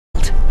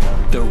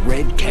the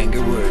red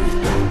kangaroo.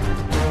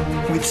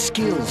 With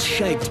skills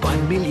shaped by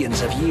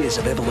millions of years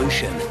of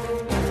evolution,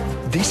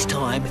 this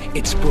time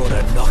it's brought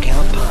a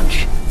knockout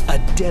punch, a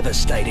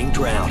devastating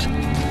drought.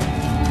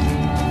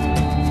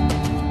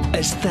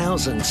 As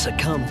thousands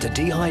succumb to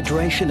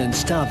dehydration and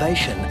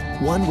starvation,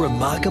 one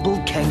remarkable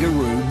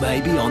kangaroo may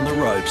be on the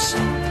ropes.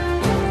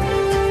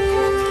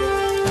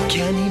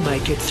 Can he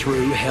make it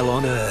through hell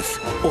on earth?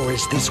 Or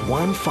is this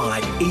one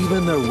fight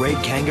even the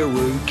red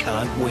kangaroo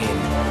can't win?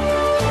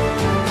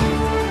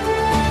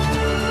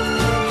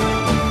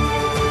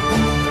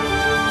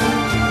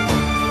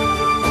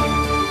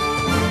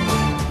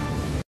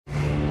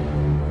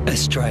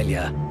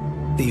 Australia,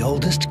 the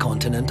oldest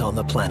continent on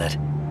the planet.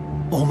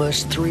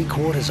 Almost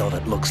 3/4 of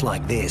it looks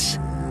like this.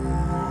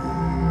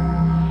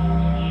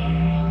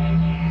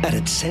 At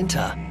its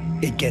centre,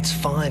 it gets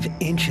 5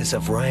 inches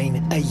of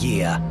rain a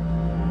year.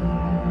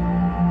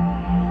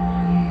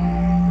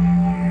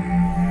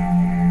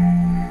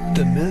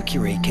 The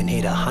mercury can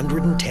hit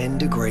 110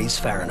 degrees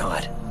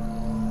Fahrenheit.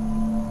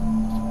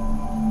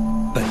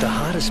 But the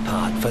hardest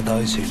part for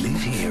those who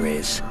live here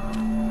is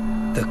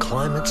the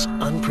climate's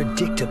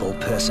unpredictable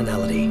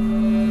personality.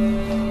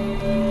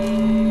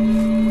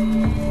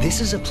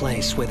 This is a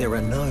place where there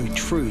are no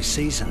true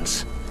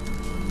seasons,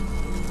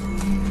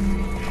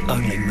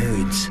 only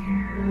moods.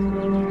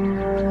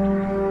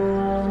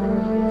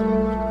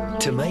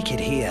 To make it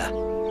here,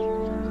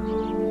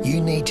 you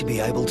need to be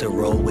able to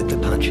roll with the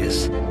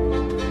punches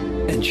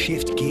and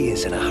shift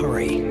gears in a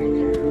hurry.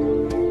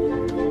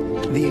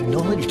 The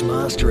acknowledged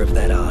master of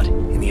that art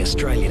in the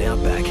Australian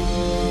outback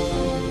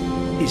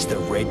is the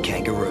red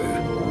kangaroo,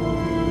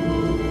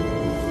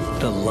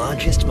 the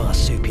largest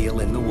marsupial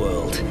in the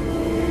world.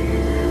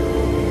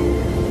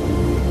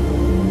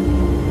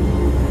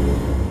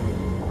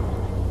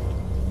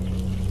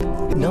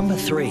 Number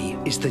 3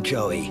 is the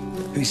joey,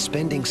 who's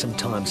spending some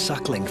time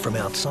suckling from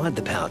outside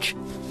the pouch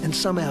and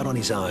some out on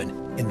his own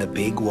in the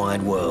big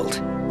wide world.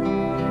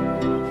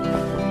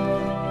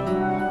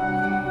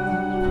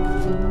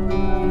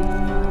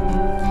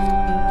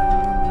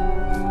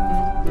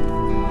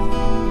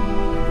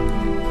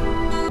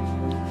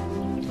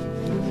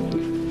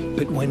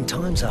 But when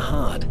times are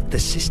hard, the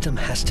system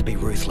has to be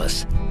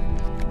ruthless.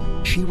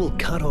 She will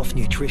cut off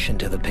nutrition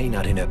to the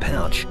peanut in her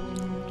pouch,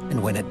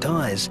 and when it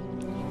dies,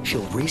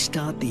 she'll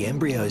restart the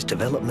embryo's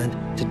development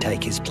to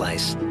take his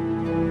place.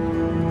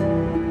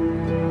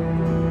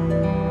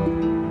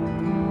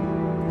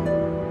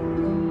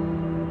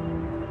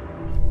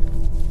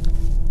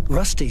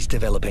 Rusty's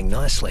developing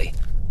nicely.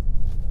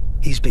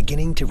 He's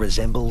beginning to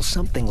resemble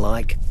something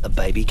like a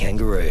baby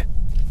kangaroo.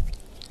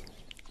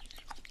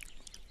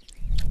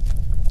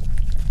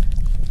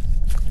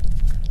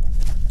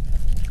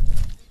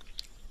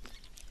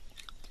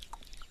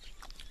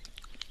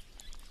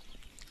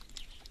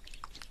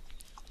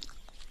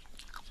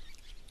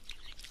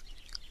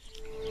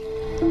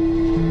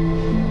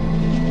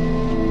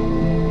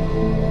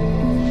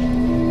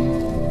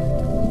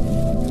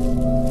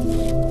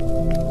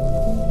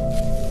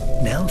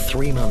 Now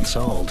 3 months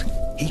old,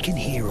 he can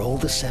hear all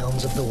the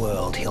sounds of the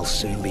world he'll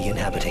soon be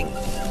inhabiting.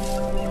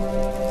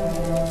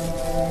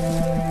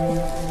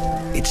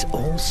 It's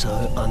all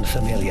so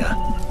unfamiliar.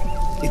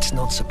 It's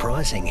not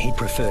surprising he'd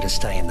prefer to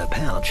stay in the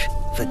pouch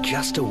for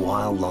just a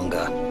while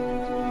longer.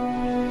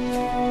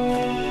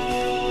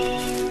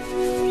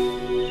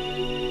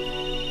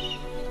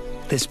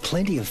 There's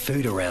plenty of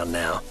food around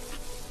now,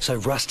 so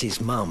Rusty's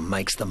mum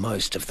makes the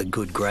most of the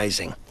good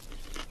grazing.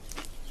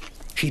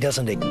 She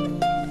doesn't...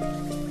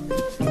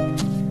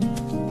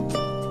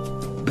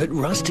 But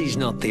Rusty's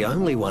not the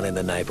only one in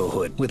the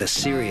neighbourhood with a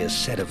serious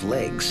set of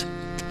legs.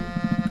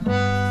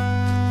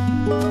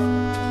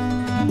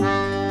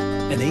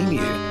 An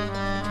emu,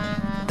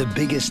 the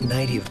biggest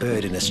native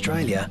bird in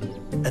Australia,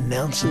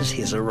 announces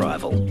his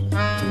arrival.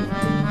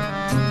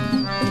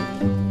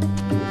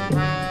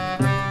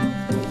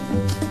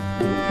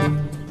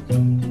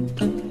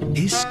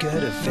 His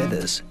skirt of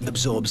feathers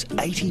absorbs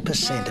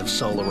 80% of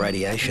solar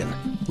radiation,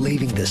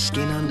 leaving the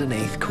skin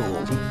underneath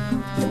cool.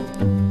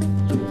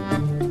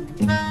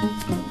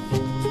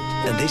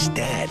 And this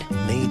dad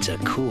needs a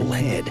cool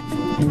head.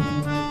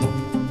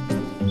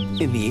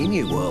 In the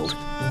emu world,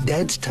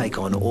 dads take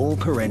on all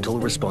parental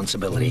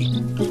responsibility.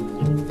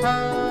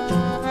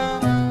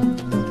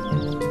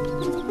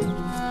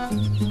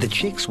 The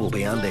chicks will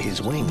be under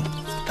his wing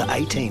for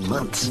 18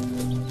 months.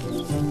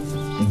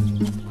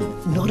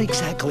 Not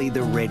exactly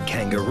the red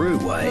kangaroo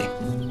way.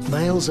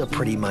 Males are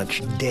pretty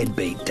much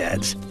deadbeat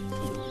dads.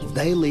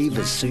 They leave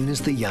as soon as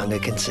the young are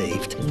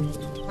conceived.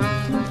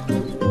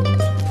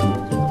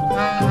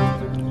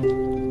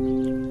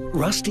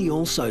 Rusty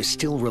also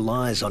still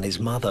relies on his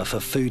mother for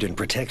food and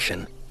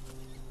protection,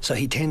 so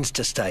he tends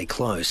to stay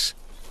close.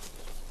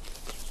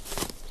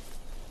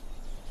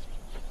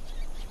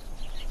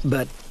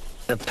 But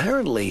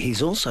apparently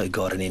he's also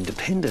got an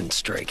independent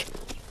streak.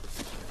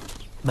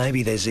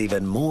 Maybe there's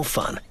even more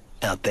fun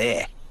out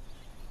there.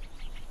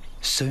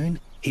 Soon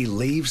he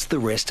leaves the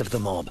rest of the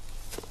mob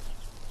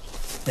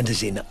and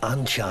is in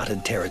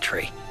uncharted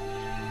territory.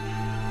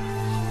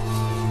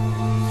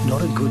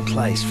 Not a good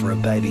place for a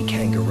baby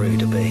kangaroo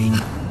to be.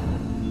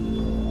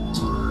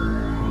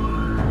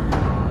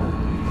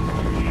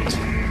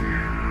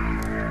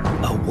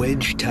 A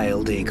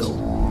wedge-tailed eagle,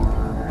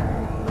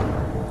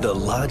 the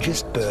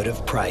largest bird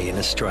of prey in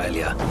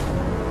Australia.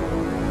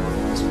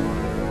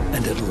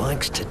 And it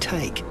likes to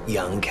take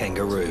young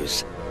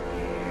kangaroos.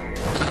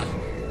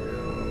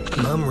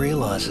 Mum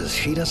realises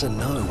she doesn't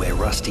know where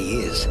Rusty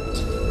is.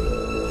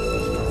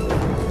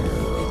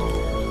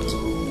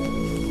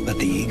 But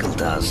the eagle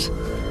does.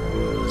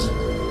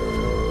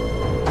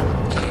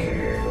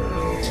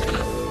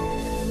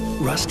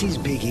 Rusty's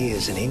big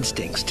ears and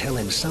instincts tell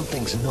him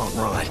something's not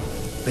right,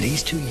 but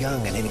he's too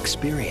young and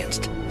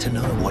inexperienced to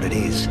know what it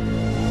is.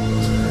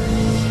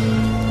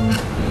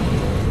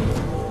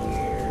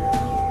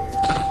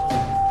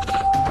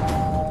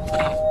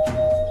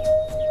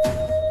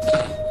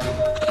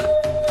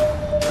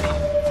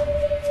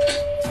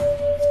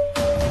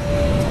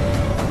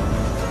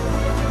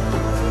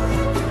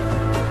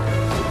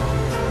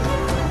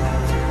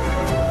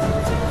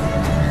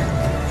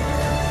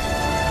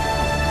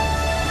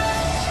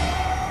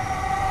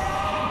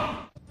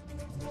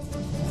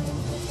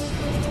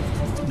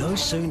 No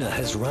sooner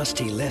has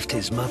Rusty left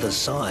his mother's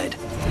side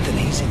than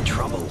he's in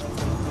trouble.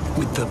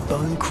 With the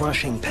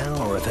bone-crushing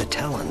power of her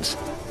talons,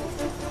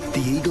 the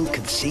eagle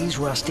could seize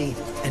Rusty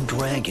and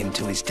drag him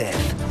to his death.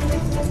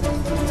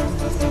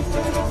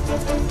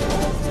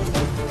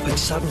 But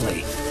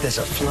suddenly, there's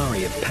a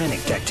flurry of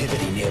panicked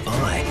activity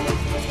nearby.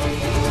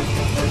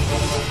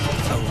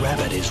 A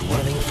rabbit is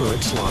running for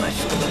its life.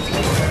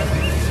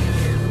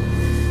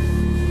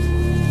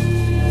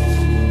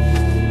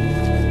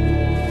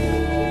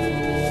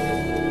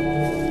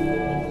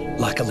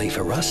 Luckily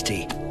for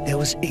Rusty, there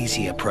was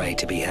easier prey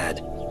to be had.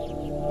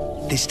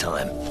 This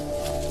time.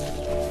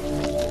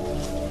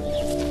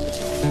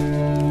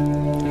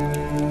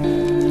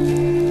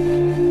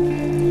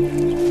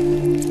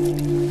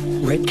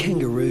 Red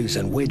kangaroos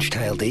and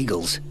wedge-tailed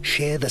eagles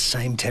share the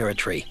same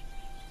territory.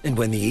 And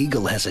when the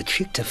eagle has a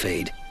chick to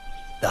feed,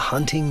 the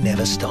hunting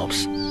never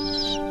stops.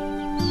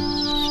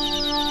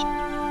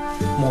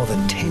 More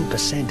than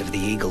 10% of the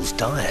eagle's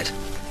diet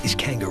is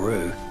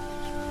kangaroo.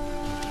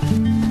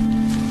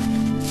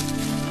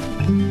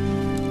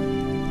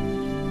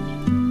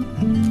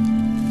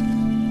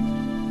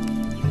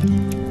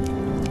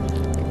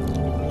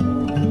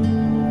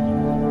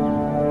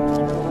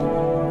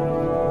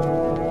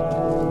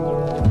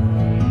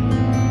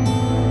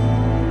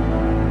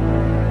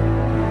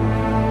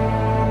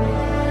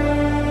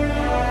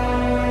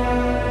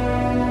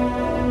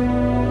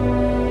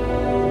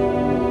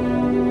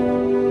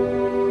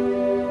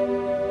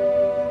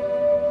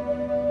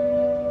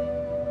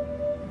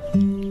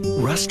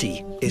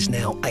 Rusty is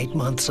now 8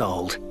 months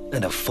old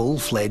and a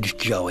full-fledged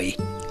joey,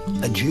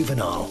 a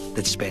juvenile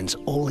that spends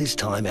all his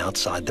time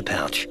outside the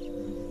pouch.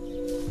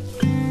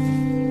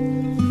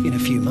 In a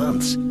few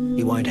months,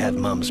 he won't have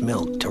Mum's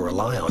milk to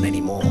rely on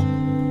anymore.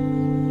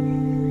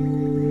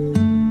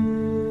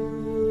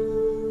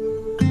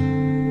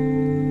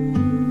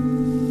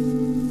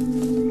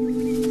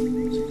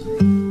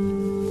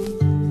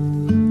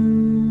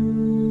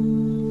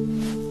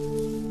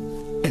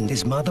 And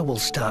his mother will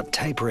start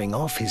tapering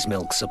off his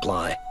milk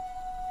supply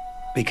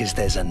because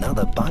there's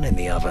another bun in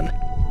the oven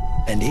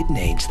and it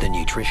needs the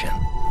nutrition.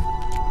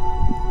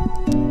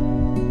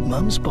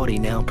 Mum's body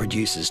now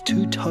produces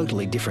 2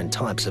 totally different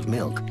types of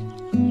milk.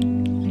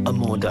 A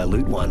more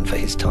dilute one for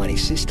his tiny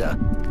sister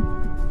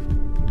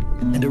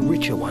and a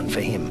richer one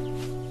for him.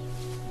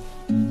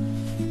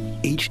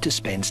 Each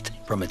dispensed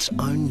from its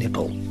own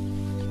nipple.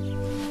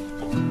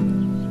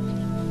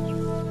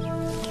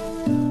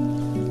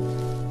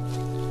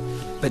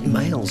 But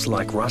males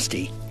like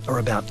Rusty are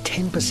about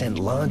 10%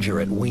 larger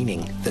at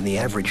weaning than the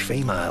average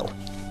female,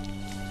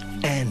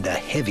 and are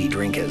heavy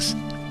drinkers.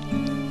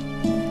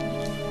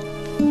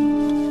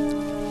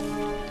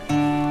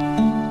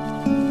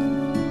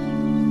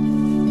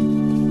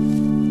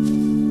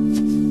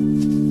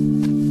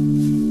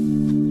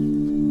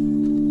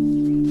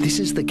 This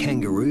is the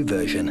kangaroo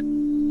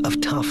version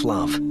of tough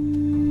love.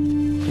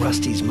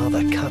 Rusty's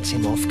mother cuts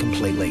him off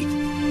completely.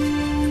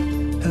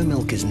 Her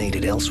milk is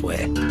needed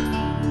elsewhere.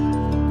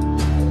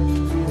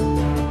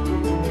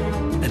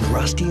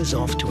 Rusty is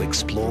off to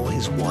explore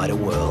his wider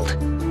world.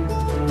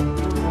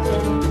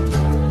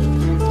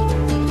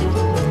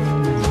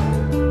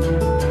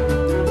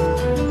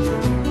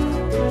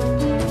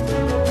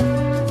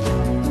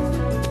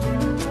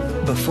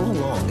 Before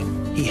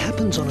long, he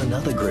happens on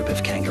another group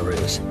of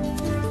kangaroos.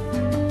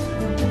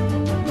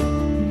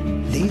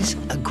 These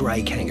are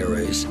grey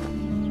kangaroos,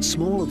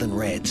 smaller than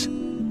reds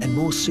and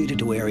more suited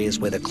to areas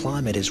where the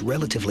climate is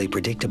relatively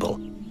predictable.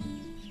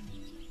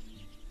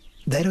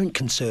 They don't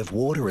conserve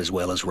water as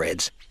well as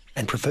reds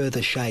and prefer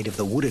the shade of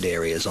the wooded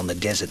areas on the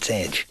desert's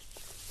edge.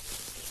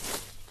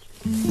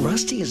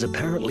 Rusty is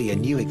apparently a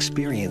new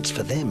experience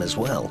for them as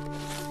well.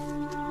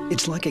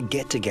 It's like a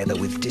get-together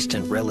with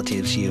distant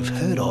relatives you've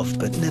heard of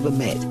but never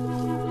met.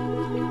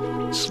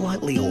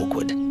 Slightly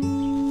awkward.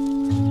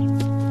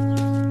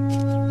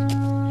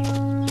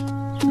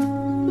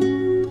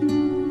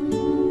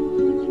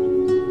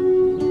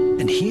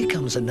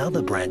 comes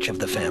another branch of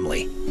the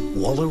family,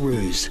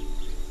 wallaroos.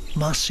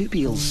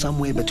 Marsupials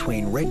somewhere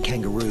between red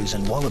kangaroos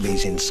and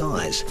wallabies in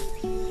size,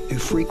 who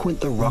frequent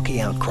the rocky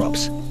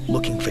outcrops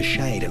looking for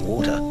shade and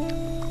water.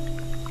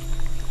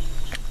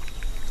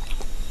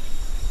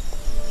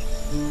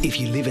 If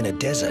you live in a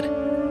desert,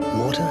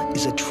 water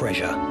is a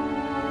treasure,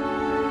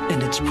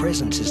 and its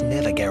presence is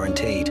never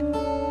guaranteed.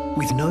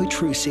 With no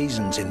true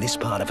seasons in this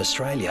part of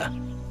Australia,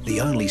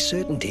 the only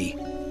certainty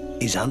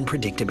is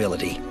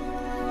unpredictability.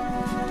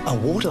 A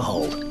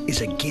waterhole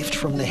is a gift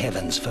from the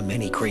heavens for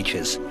many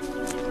creatures.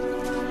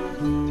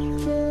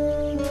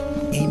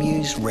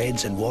 Emus,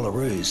 reds and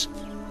wallaroos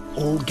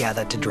all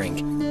gather to drink.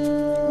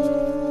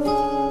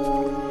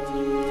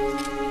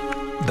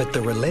 But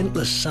the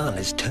relentless sun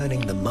is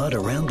turning the mud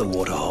around the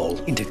waterhole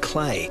into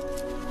clay,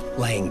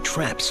 laying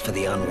traps for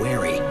the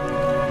unwary.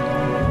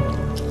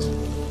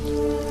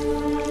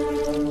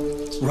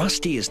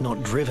 Rusty is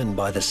not driven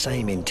by the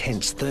same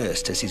intense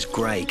thirst as his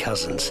grey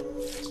cousins.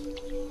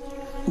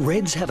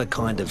 Reds have a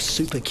kind of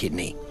super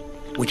kidney,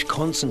 which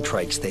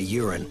concentrates their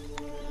urine,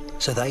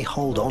 so they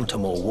hold on to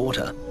more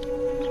water.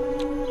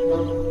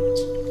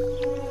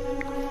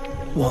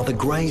 While the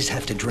greys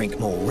have to drink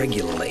more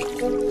regularly.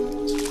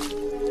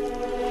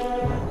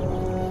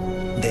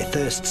 Their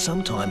thirst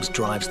sometimes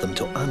drives them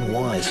to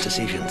unwise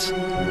decisions.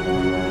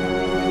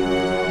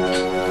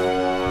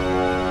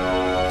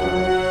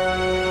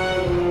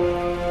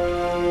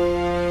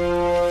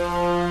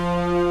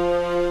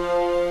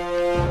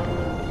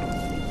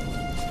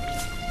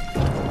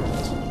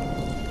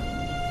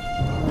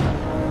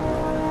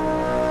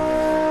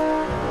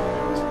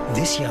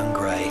 This young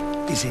grey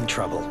is in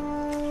trouble,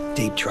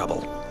 deep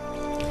trouble,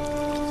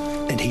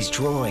 and he's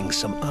drawing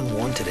some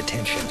unwanted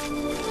attention.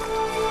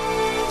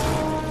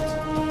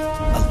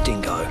 A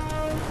dingo.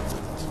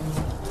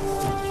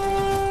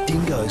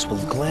 Dingoes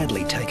will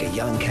gladly take a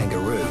young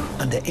kangaroo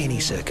under any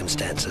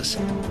circumstances.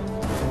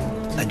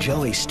 A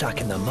joey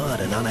stuck in the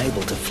mud and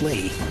unable to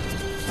flee,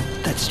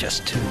 that's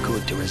just too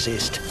good to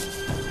resist.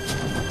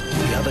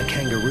 The other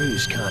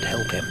kangaroos can't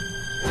help him.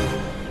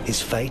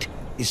 His fate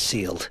is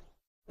sealed.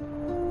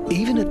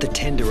 Even at the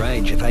tender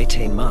age of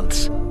 18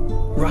 months,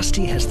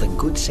 Rusty has the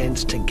good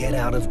sense to get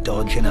out of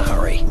Dodge in a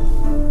hurry.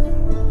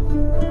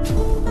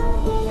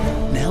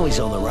 Now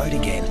he's on the road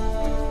again,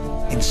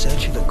 in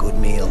search of a good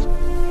meal.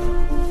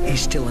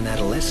 He's still an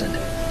adolescent,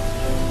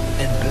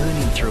 and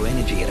burning through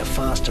energy at a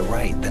faster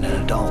rate than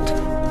an adult.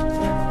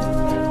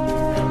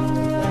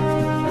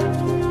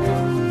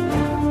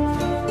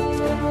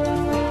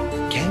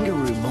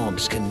 Kangaroo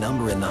mobs can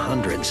number in the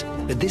hundreds,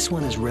 but this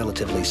one is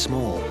relatively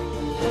small.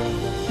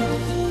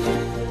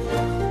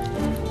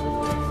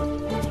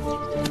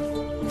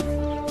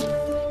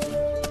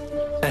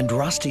 And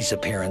Rusty's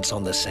appearance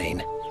on the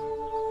scene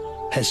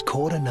has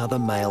caught another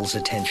male's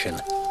attention.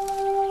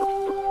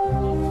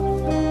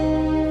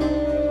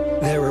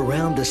 They're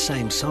around the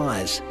same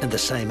size and the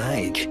same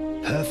age,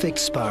 perfect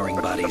sparring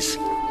buddies.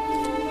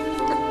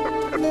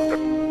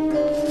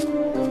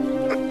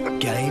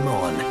 Game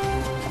on.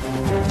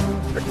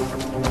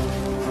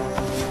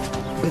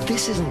 But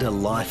this isn't a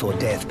life or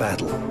death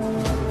battle.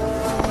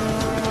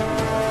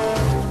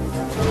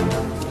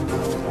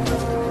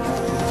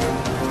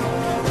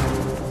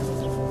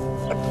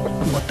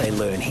 What they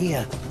learn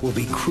here will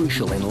be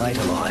crucial in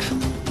later life,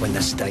 when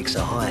the stakes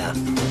are higher.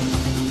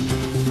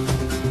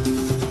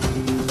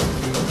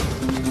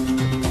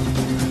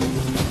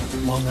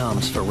 Long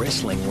arms for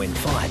wrestling win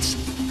fights,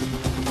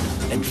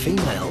 and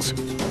females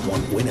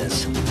want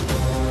winners.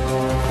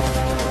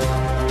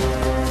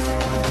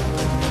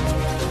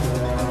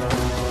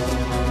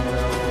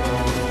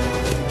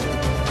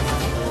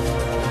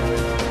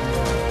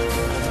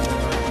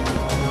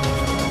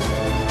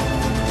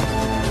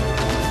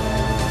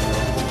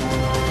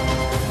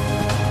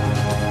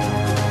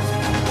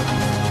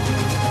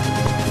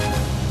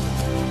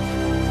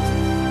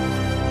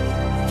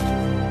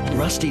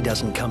 Rusty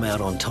doesn't come out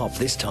on top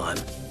this time,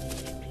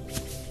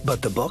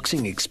 but the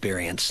boxing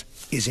experience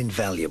is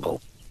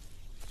invaluable.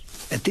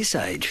 At this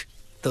age,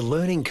 the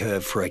learning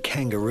curve for a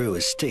kangaroo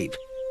is steep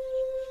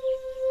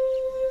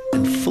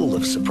and full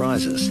of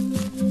surprises.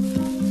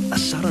 A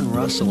sudden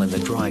rustle in the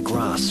dry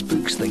grass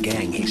spooks the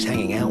gang he's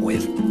hanging out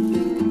with.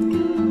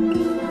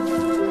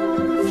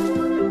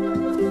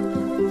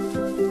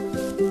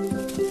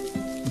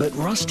 But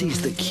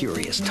Rusty's the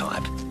curious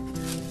type.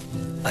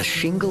 A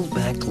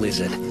shingle-back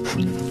lizard.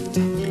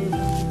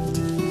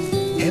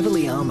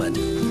 Heavily armoured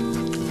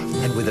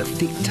and with a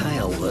thick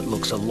tail that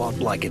looks a lot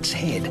like its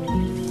head.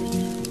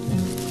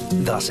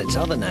 Thus its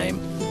other name,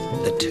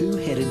 the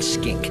two-headed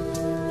skink.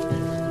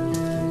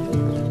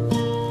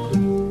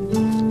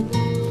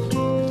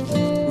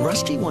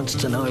 Rusty wants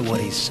to know what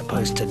he's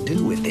supposed to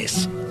do with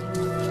this.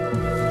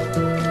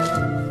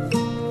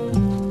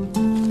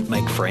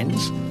 Make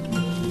friends?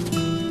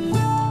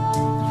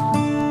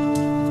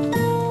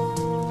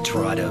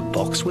 Try to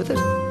box with it?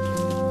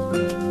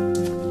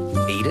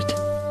 Eat it?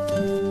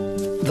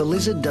 The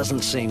lizard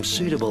doesn't seem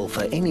suitable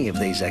for any of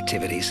these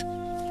activities.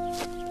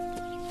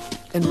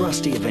 And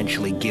Rusty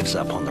eventually gives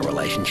up on the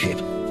relationship.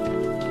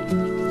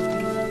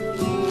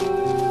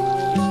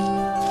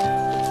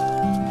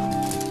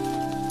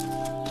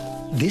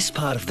 This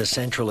part of the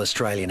Central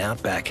Australian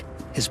outback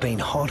has been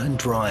hot and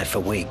dry for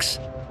weeks.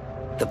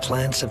 The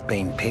plants have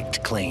been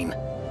picked clean.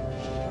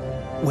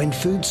 When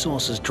food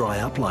sources dry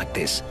up like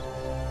this,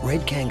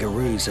 red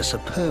kangaroos are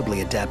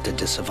superbly adapted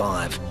to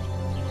survive.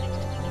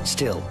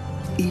 Still,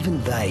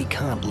 even they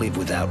can't live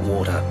without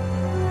water.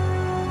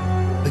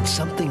 But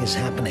something is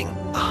happening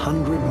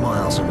 100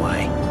 miles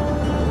away.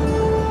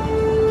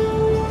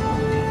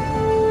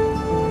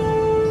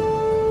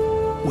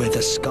 Where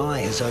the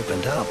sky has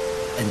opened up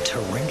and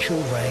torrential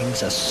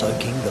rains are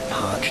soaking the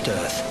parched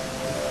earth.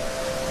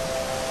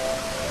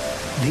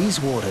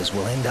 These waters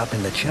will end up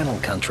in the Channel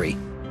Country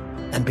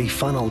and be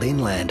funneled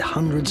inland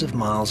hundreds of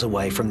miles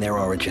away from their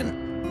origin.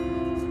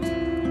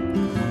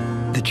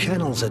 The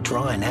channels are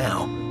dry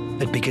now,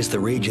 but because the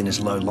region is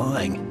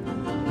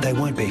low-lying, they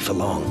won't be for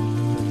long.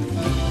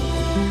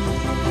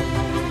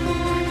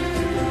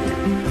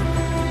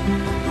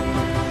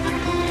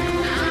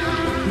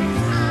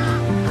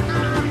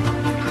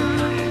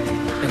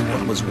 And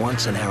what was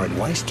once an arid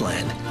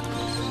wasteland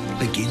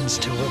begins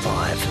to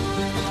revive.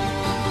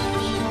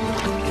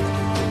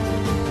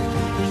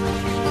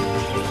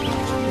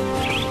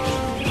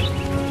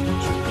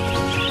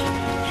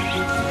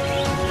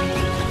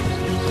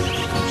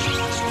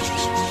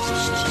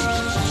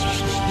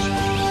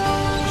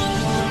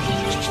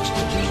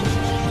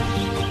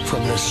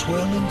 From the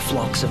swirling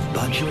flocks of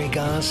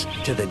budgerigars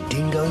to the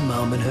dingo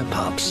mum and her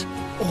pups,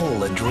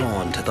 all are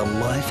drawn to the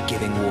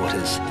life-giving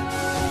waters.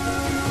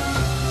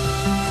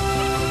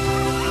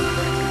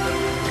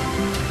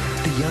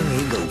 The young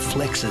eagle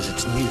flexes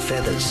its new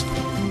feathers.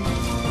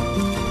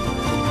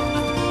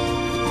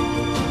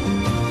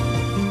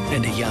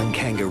 And a young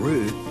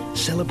kangaroo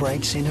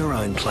celebrates in her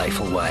own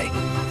playful way.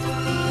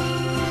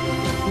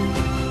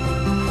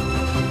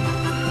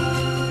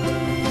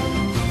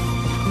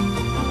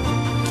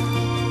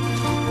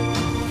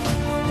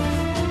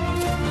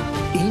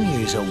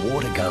 Emus are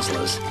water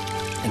guzzlers,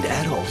 and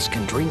adults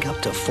can drink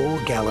up to 4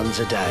 gallons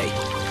a day.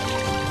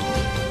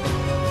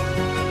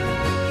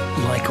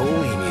 Like all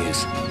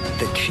emus,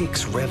 the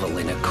chicks revel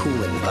in a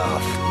cooling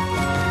bath.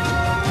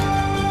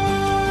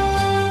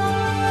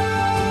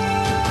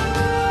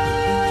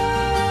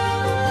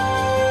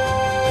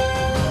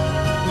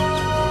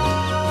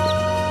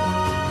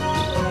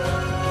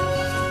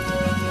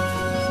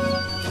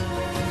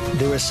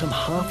 There are some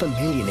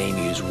 500,000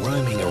 emus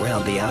roaming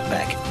around the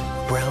outback,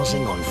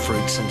 browsing on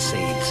fruits and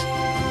seeds.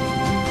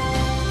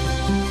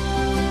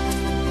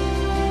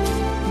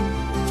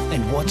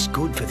 And what's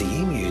good for the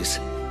emus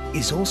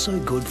is also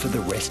good for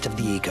the rest of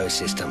the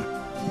ecosystem.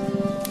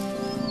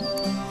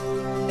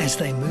 As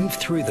they move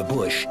through the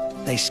bush,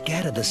 they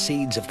scatter the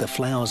seeds of the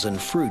flowers and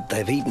fruit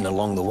they've eaten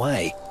along the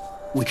way,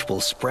 which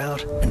will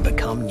sprout and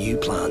become new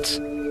plants.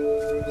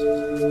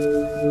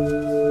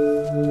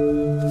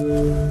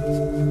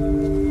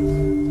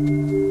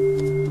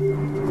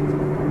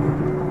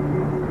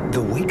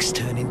 The weeks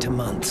turn into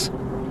months.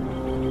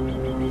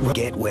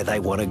 Get where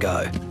they want to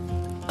go.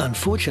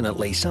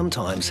 Unfortunately,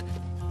 sometimes,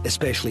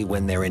 especially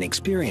when they're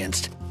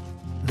inexperienced,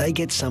 they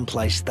get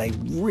someplace they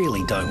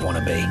really don't want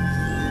to be.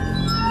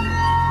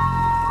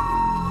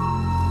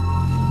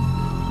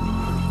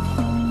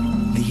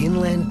 The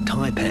inland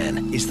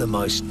taipan is the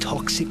most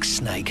toxic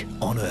snake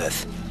on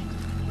Earth.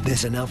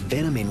 There's enough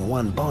venom in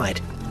one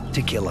bite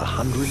to kill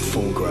 100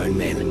 full-grown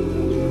men.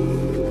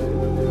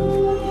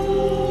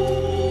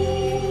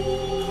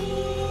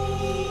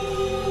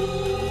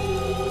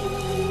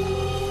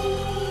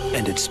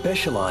 And it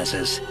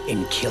specialises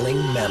in killing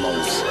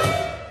mammals.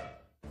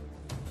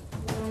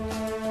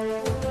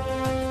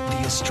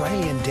 The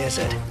Australian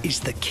desert is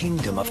the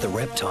kingdom of the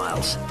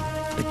reptiles,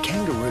 but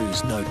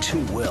kangaroos know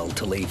too well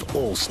to leave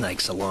all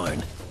snakes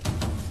alone.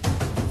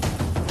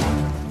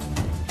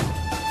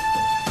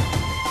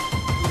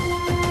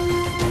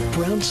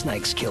 Brown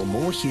snakes kill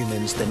more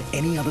humans than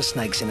any other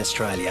snakes in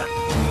Australia.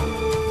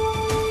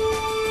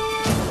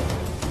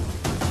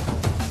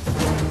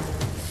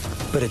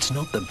 But it's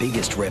not the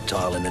biggest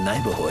reptile in the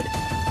neighbourhood.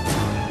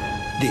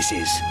 This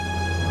is.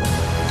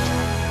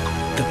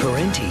 The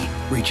parenti,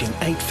 reaching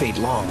 8 feet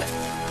long,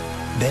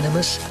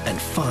 venomous and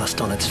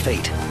fast on its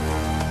feet.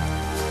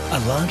 A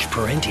large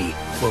parenti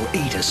will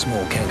eat a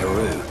small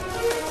kangaroo.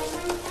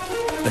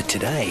 But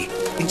today,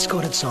 it's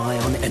got its eye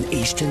on an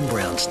eastern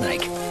brown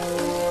snake.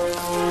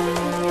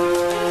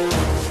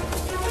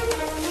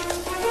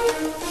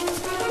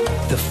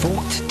 The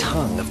forked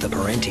tongue of the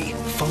parenti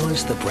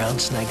follows the brown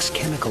snake's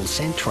chemical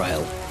scent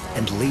trail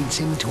and leads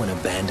him to an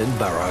abandoned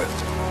burrow.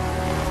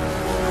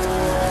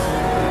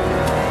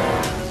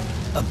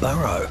 A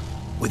burrow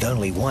with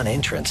only one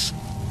entrance.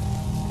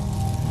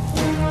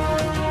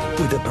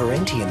 With a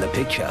parenti in the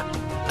picture,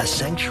 a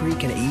sanctuary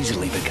can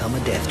easily become a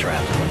death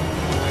trap.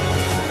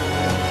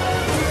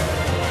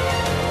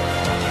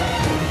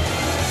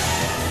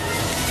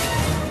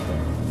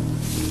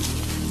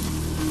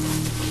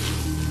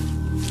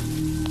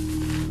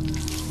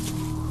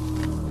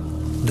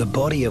 The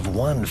body of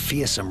one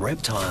fearsome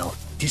reptile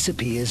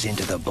disappears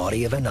into the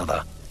body of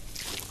another.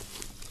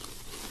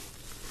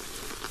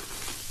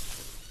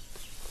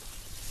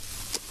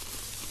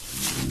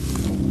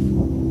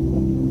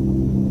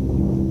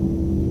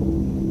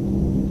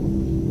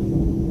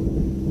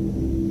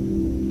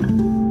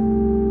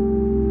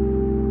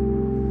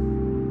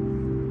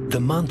 The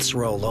months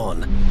roll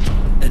on,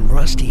 and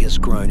Rusty has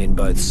grown in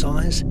both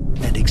size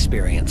and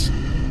experience.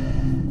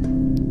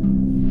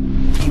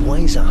 He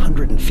weighs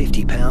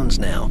 150 pounds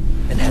now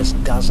and has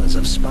dozens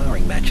of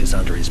sparring matches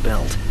under his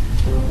belt.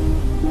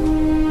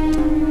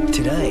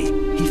 Today,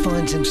 he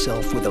finds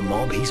himself with a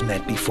mob he's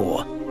met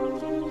before.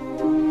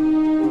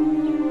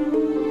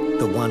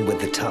 The one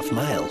with the tough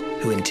male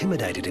who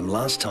intimidated him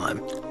last time.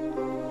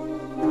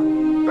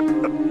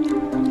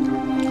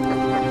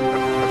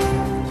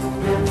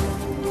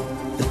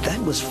 But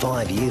that was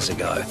 5 years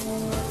ago,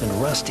 and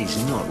Rusty's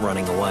not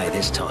running away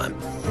this time.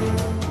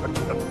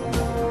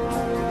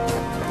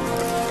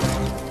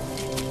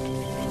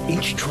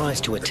 Each tries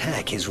to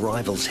attack his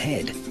rival's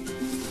head.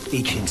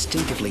 Each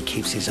instinctively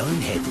keeps his own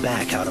head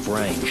back out of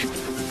range.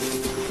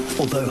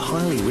 Although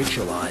highly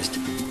ritualized,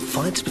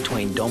 fights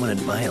between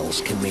dominant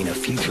males can mean a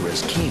future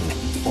as king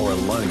or a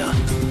loner,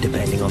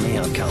 depending on the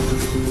outcome.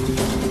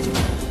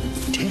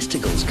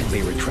 Testicles can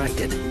be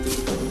retracted.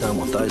 Don't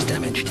want those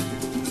damaged.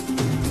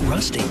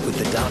 Rusty, with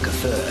the darker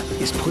fur,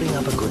 is putting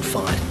up a good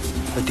fight,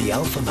 but the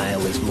alpha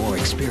male is more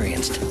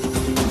experienced.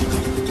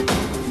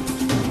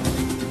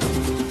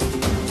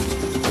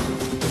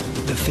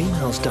 The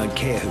females don't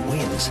care who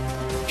wins,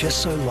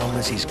 just so long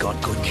as he's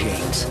got good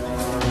genes.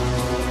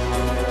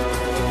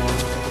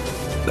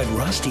 But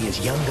Rusty is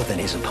younger than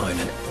his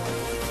opponent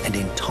and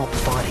in top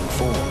fighting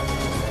form.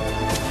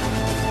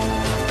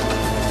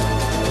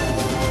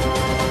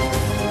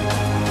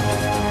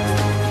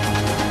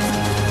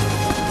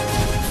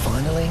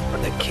 Finally,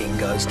 the king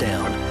goes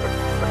down.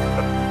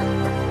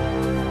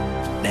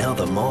 Now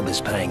the mob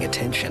is paying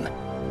attention.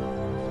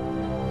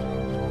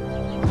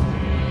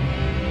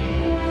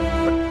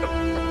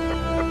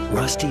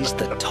 Rusty's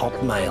the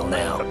top male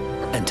now,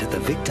 and to the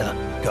victor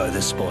go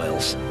the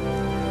spoils.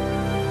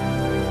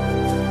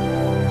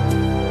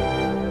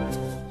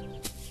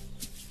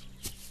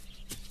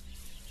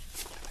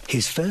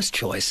 His first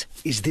choice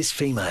is this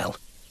female,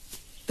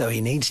 though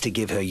he needs to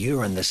give her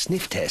urine the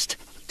sniff test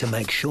to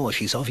make sure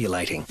she's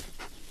ovulating.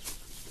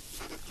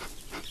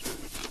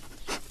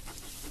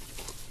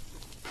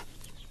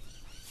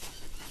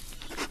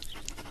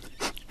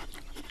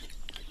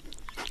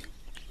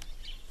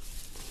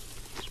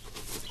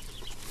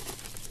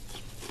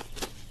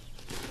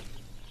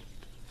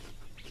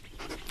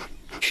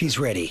 She's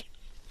ready.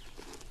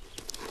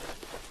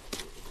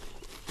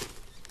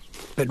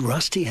 But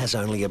Rusty has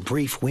only a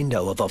brief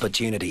window of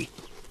opportunity.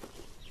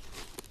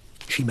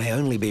 She may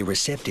only be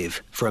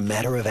receptive for a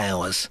matter of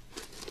hours.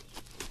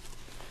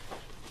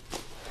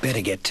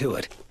 Better get to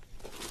it.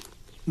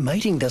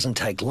 Mating doesn't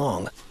take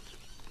long,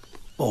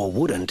 or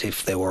wouldn't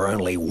if there were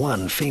only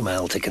one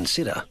female to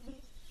consider.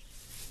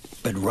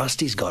 But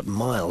Rusty's got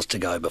miles to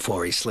go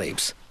before he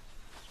sleeps.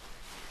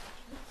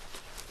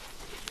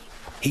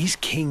 He's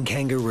King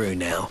Kangaroo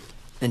now,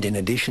 and in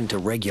addition to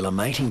regular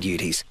mating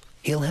duties,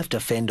 he'll have to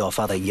fend off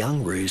other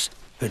young roos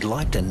who'd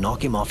like to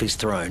knock him off his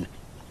throne,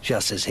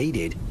 just as he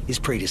did his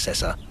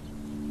predecessor.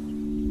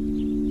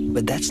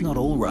 But that's not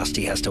all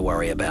Rusty has to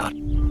worry about.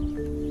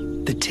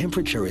 The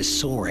temperature is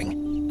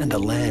soaring and the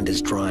land is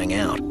drying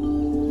out.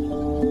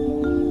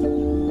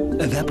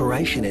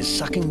 Evaporation is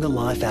sucking the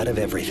life out of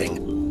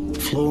everything,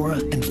 flora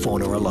and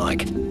fauna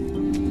alike.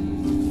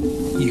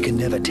 You can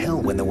never tell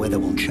when the weather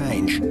will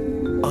change,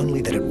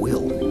 only that it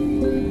will.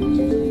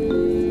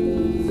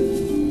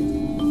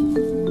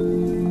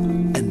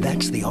 And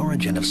that's the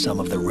origin of some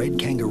of the red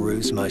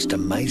kangaroo's most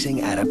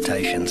amazing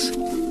adaptations.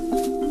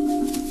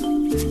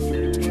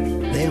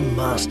 They're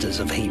masters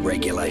of heat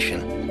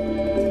regulation.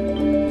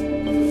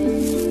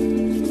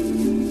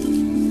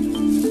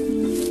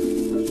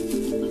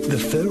 The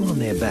fur on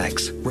their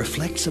backs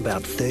reflects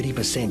about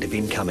 30% of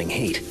incoming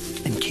heat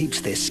and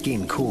keeps their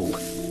skin cool,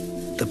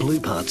 the blue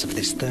parts of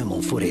this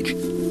thermal footage.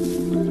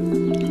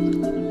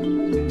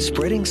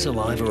 Spreading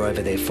saliva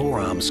over their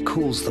forearms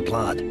cools the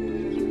blood,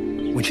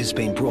 which has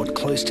been brought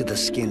close to the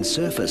skin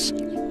surface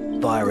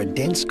via a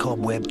dense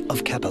cobweb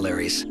of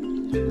capillaries.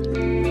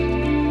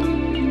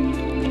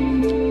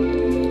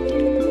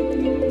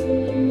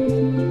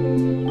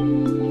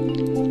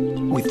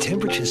 With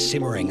temperatures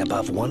simmering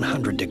above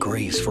 100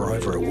 degrees for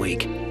over a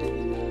week,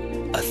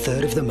 a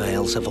third of the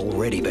males have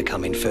already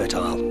become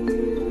infertile.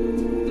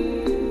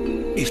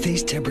 If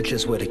these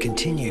temperatures were to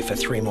continue for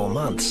 3 more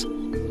months,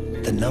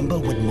 the number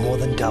would more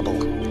than double.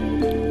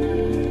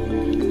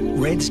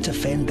 Reds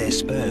defend their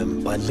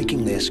sperm by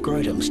licking their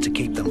scrotums to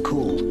keep them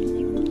cool.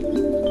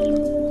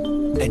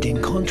 And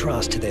in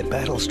contrast to their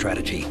battle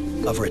strategy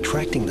of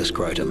retracting the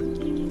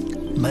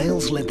scrotum,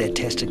 males let their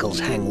testicles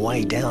hang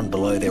way down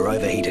below their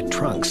overheated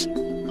trunks,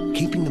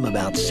 keeping them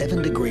about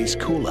 7 degrees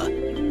cooler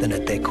than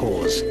at their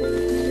cores.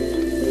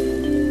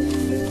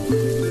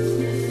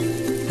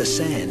 The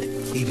sand,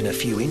 even a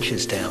few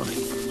inches down,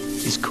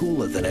 is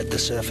cooler than at the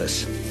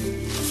surface.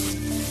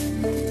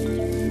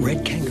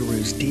 Red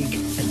kangaroos dig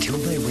until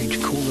they reach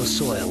cooler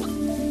soil.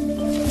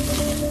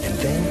 And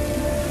then...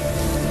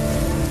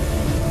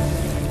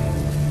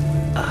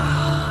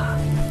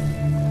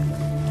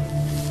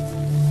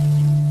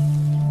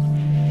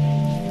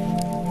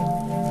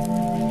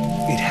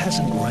 It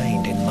hasn't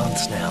rained in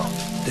months now,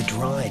 the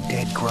dry,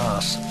 dead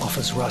grass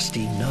offers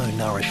Rusty no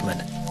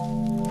nourishment.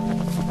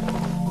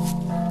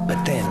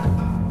 But then,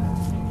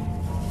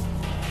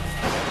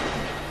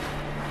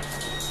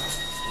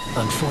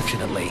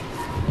 unfortunately,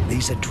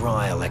 these are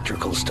dry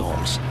electrical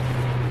storms.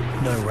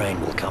 No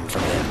rain will come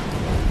from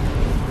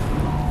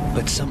them.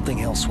 But something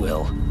else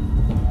will.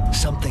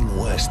 Something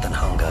worse than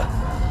hunger.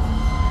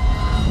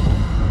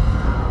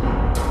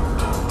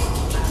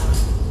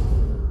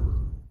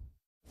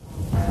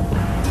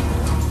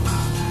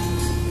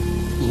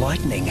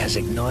 Lightning has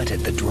ignited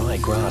the dry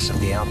grass of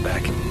the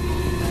outback.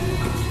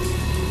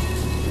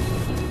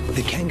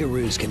 The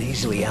kangaroos can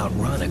easily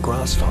outrun a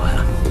grass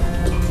fire.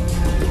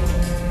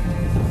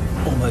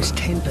 Almost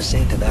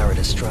 10% of arid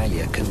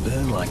Australia can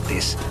burn like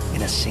this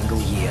in a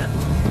single year.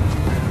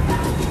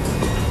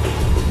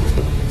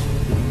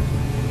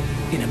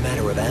 In a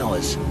matter of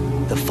hours,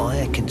 the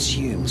fire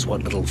consumes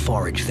what little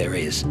forage there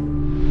is.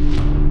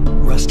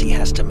 Rusty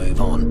has to move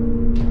on.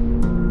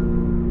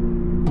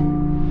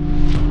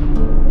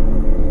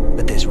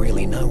 But there's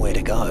really nowhere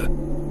to go.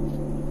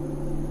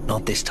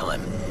 Not this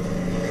time.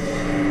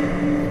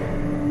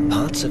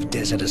 Parts of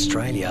desert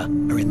Australia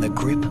are in the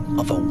grip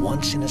of a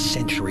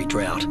once-in-a-century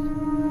drought,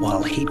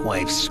 while heat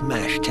waves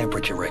smash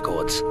temperature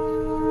records.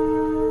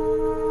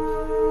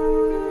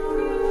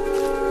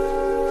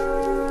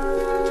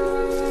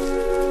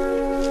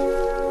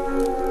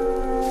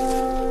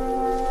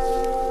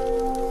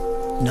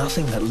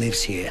 Nothing that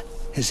lives here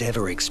has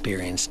ever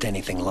experienced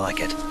anything like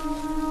it,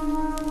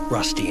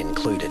 Rusty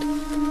included.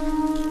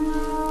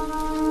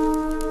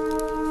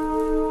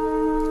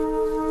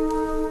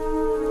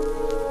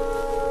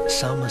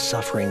 Some are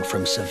suffering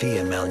from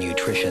severe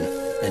malnutrition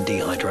and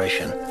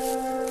dehydration.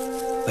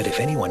 But if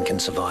anyone can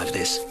survive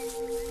this,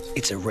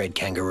 it's a red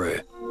kangaroo.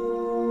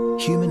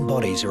 Human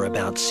bodies are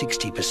about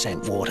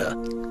 60% water.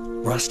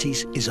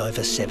 Rusty's is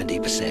over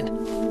 70%.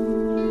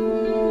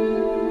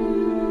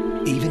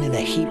 Even in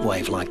a heat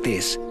wave like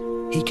this,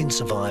 he can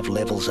survive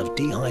levels of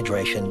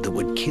dehydration that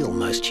would kill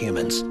most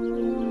humans.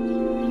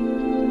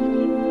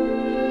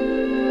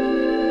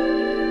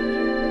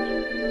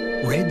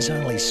 Reds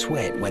only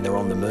sweat when they're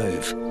on the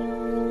move.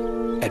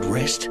 At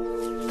rest,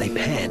 they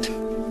pant,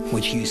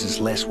 which uses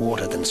less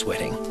water than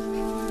sweating.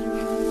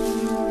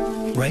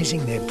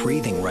 Raising their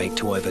breathing rate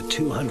to over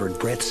 200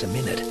 breaths a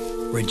minute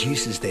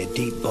reduces their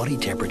deep body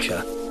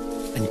temperature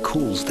and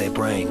cools their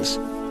brains.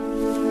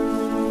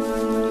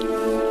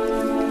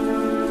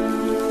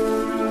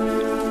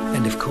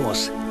 And of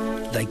course,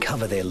 they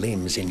cover their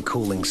limbs in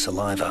cooling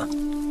saliva.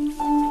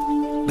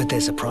 But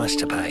there's a price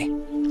to pay.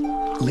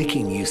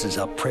 Licking uses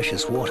up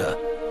precious water.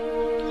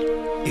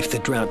 If the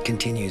drought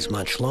continues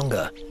much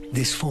longer,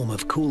 this form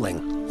of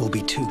cooling will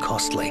be too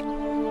costly.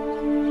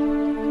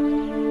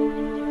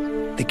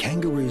 The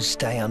kangaroos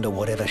stay under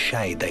whatever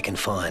shade they can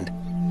find.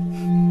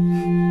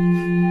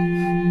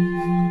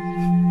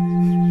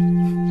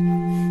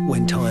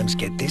 When times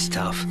get this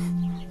tough,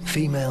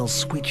 females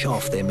switch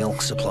off their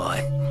milk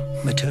supply.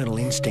 Maternal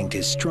instinct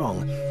is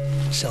strong,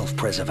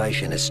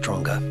 self-preservation is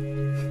stronger.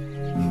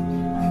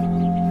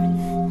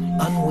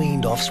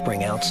 Unweaned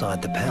offspring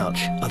outside the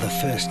pouch are the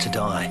first to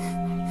die,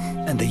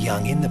 and the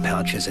young in the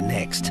pouches are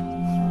next.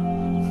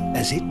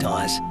 As it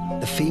dies,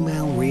 the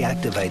female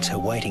reactivates her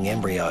waiting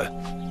embryo,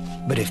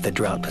 but if the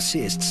drought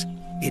persists,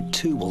 it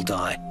too will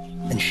die,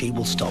 and she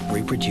will stop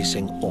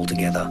reproducing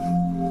altogether.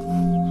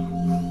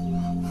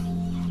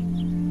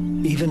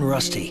 Even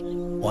Rusty,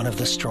 one of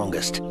the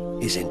strongest,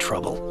 is in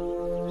trouble.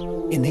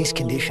 In these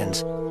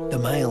conditions, the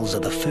males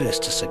are the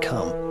first to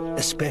succumb,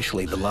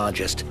 especially the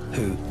largest,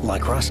 who,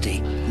 like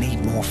Rusty,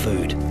 need more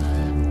food.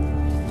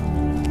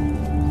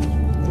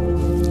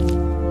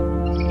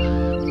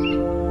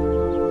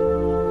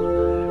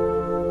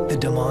 The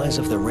demise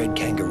of the red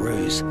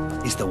kangaroos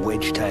is the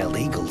wedge-tailed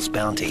eagle's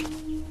bounty.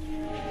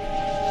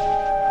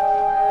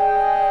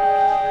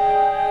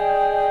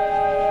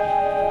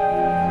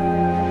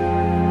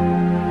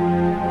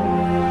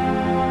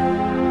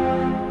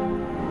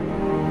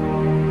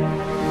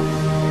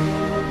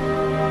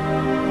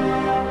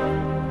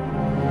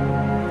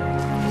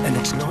 And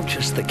it's not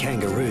just the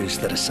kangaroos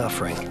that are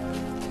suffering.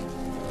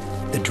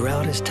 The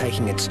drought is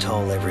taking its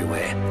toll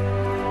everywhere.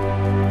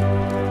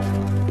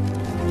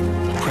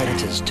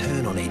 Predators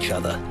turn on each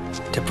other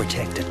to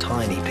protect a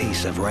tiny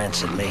piece of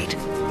rancid meat.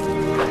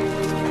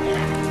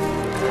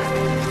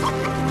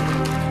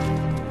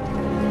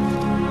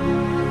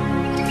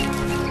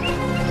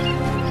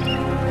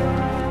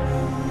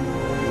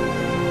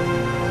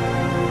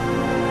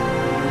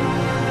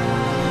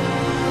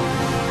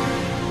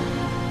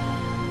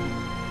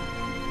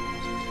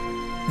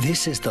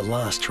 This is the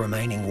last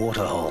remaining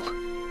waterhole.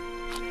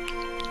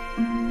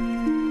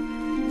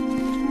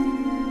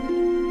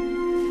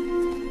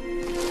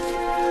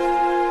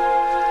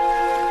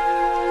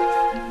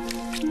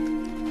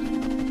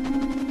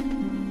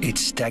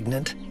 It's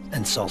stagnant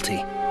and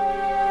salty.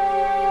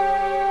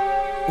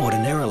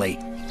 Ordinarily,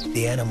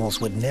 the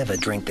animals would never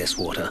drink this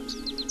water.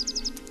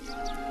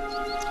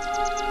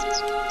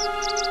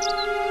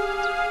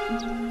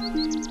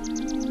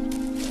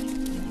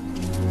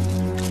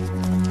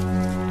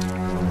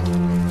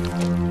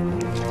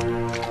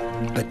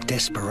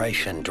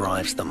 desperation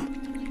drives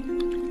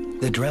them.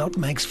 The drought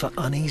makes for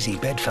uneasy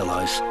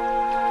bedfellows.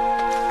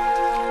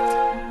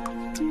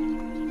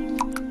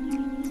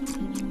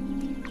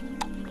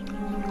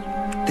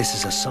 This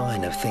is a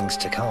sign of things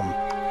to come.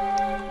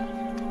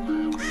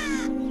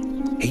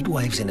 Heat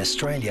waves in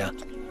Australia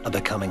are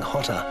becoming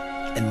hotter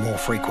and more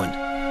frequent.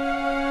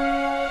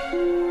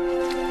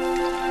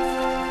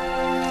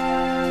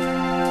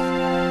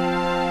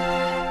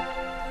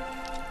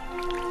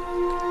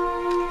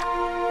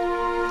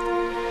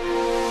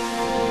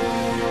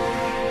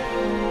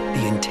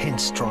 The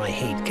intense dry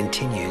heat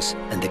continues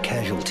and the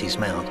casualties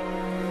mount.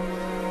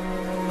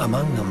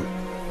 Among them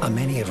are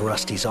many of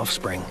Rusty's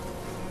offspring.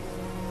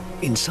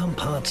 In some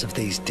parts of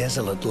these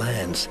desolate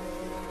lands,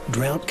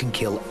 drought can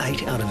kill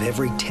 8 out of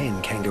every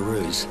 10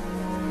 kangaroos.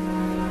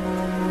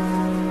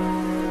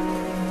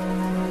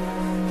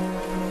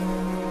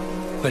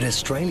 But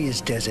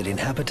Australia's desert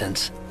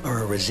inhabitants are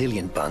a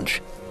resilient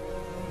bunch.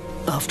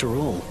 After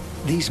all,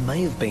 these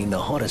may have been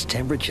the hottest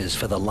temperatures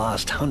for the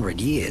last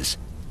 100 years.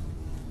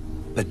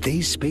 But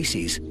these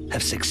species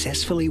have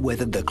successfully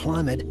weathered the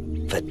climate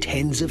for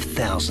tens of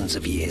thousands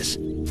of years.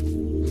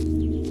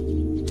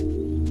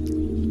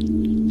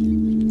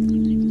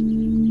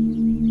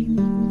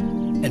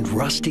 And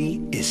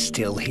Rusty is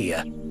still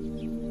here,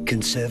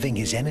 conserving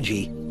his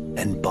energy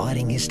and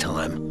biding his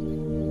time.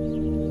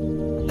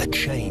 A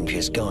change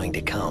is going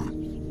to come.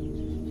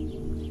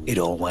 It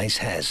always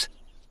has.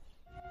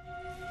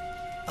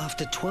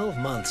 After 12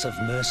 months of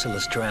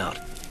merciless drought,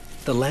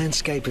 the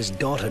landscape is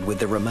dotted with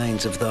the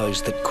remains of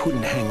those that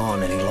couldn't hang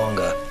on any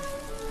longer.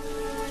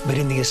 But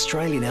in the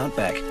Australian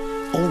outback,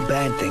 all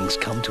bad things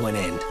come to an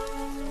end.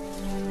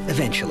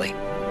 Eventually.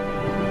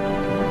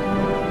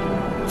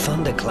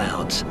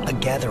 Thunderclouds are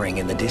gathering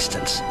in the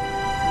distance.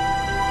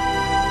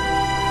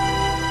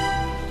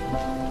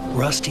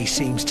 Rusty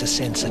seems to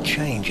sense a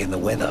change in the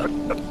weather.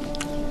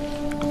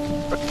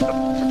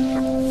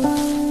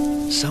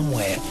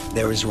 Somewhere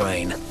there is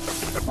rain,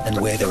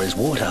 and where there is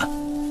water,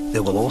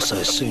 there will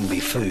also soon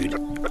be food.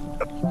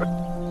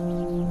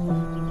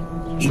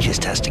 He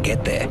just has to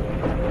get there.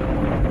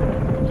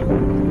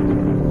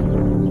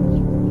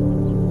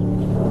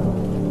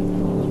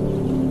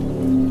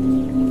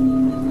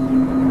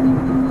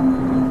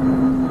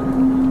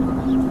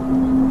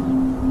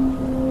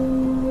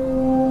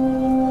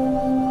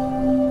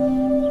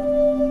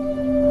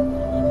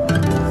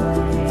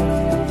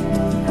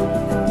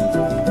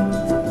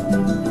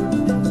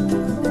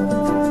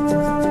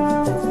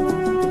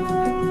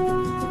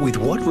 With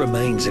what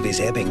remains of his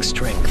ebbing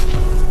strength,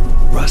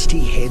 Rusty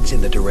heads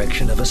in the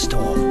direction of a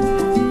storm.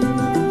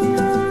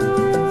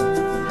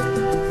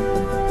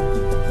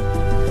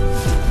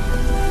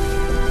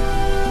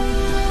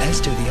 As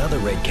do the other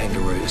red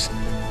kangaroos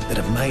that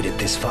have made it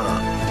this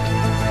far.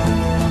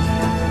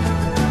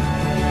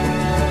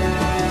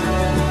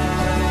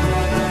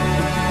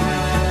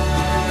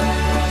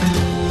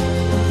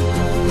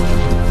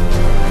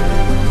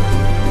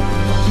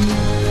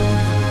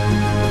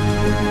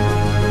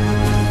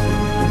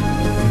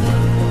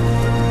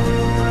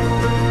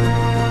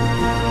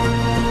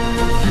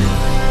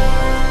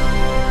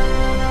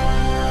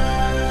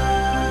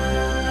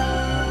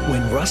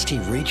 When Rusty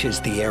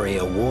reaches the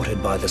area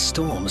watered by the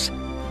storms,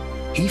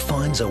 he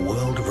finds a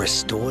world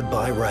restored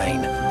by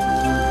rain.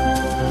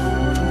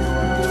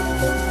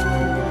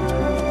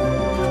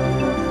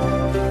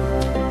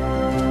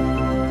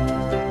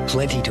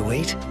 Plenty to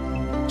eat,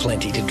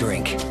 plenty to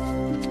drink.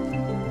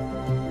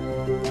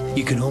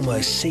 You can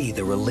almost see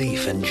the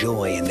relief and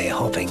joy in their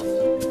hopping.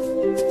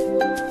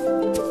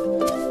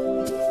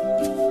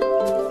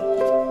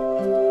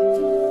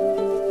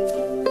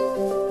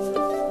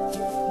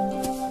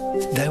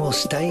 They will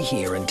stay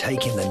here and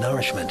take in the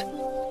nourishment.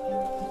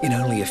 In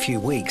only a few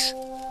weeks,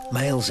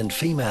 males and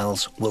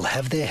females will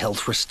have their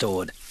health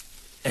restored,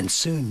 and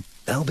soon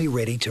they'll be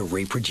ready to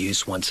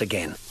reproduce once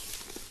again.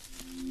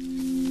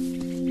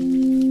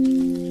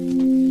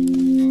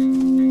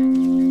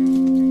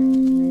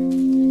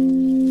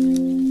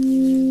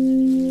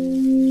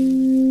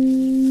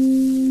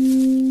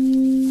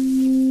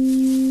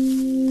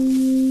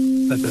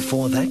 But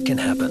before that can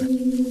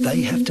happen,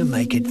 they have to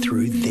make it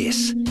through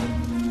this.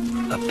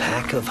 A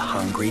pack of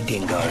hungry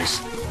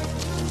dingoes.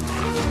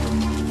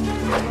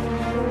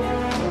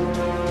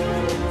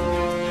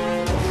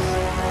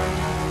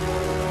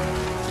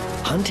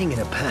 Hunting in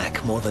a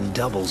pack more than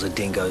doubles a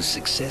dingo's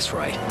success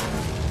rate.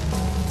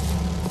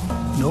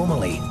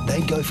 Normally,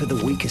 they'd go for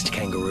the weakest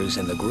kangaroos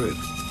in the group.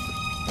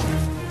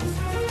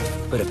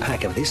 But a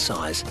pack of this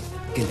size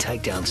can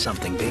take down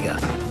something bigger.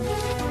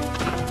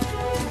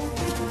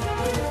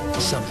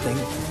 Something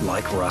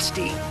like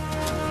Rusty.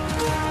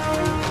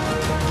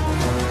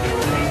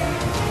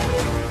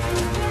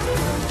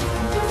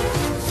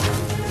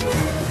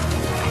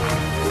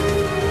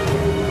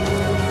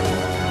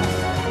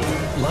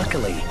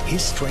 Luckily,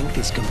 his strength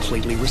is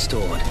completely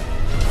restored,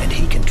 and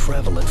he can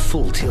travel at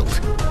full tilt.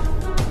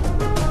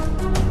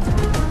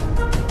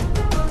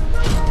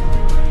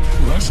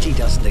 Rusty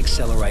doesn't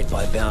accelerate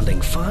by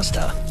bounding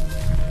faster,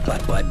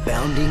 but by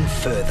bounding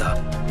further.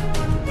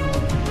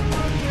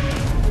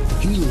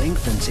 he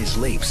lengthens his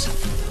leaps,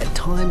 at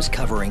times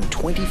covering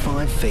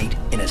 25 feet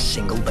in a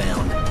single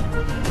bound.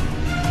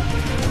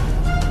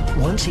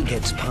 Once he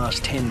gets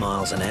past 10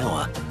 miles an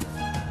hour,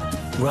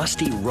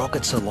 Rusty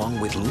rockets along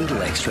with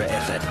little extra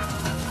effort,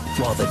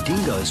 while the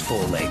dingo's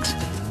forelegs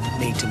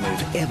need to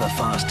move ever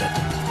faster.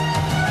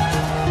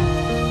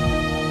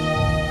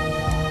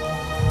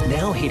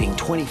 Now hitting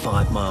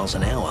 25 miles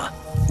an hour,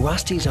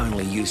 Rusty's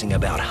only using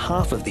about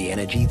half of the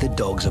energy the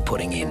dogs are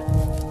putting in.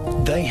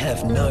 They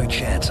have no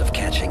chance of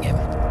catching him.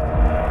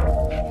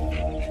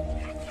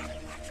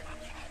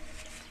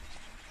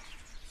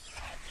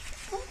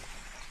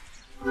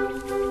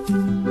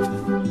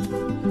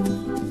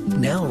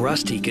 Now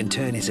Rusty can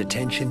turn his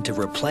attention to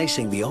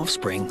replacing the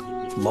offspring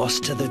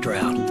lost to the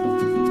drought.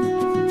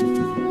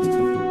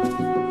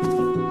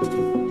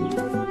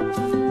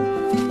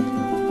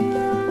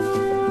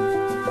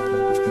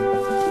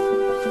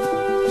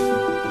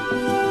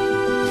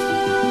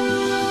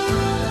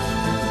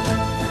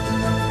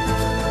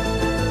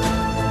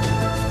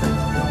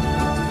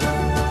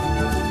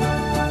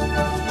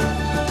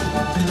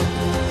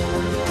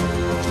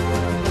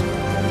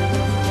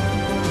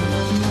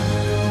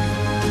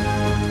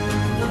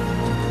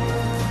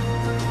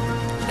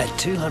 At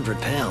 200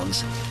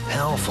 pounds,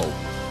 powerful,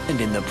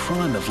 and in the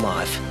prime of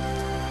life,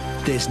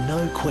 there's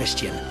no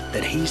question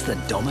that he's the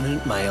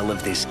dominant male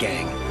of this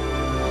gang.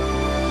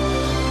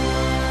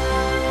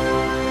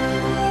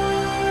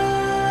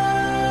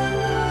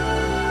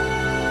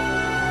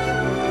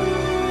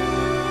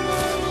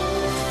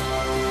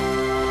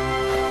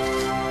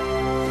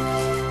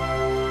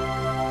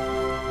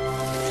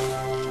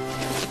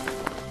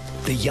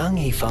 The young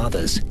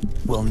he-fathers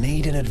will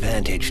need an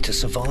advantage to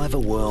survive a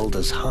world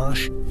as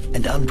harsh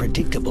and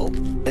unpredictable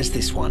as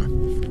this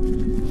one.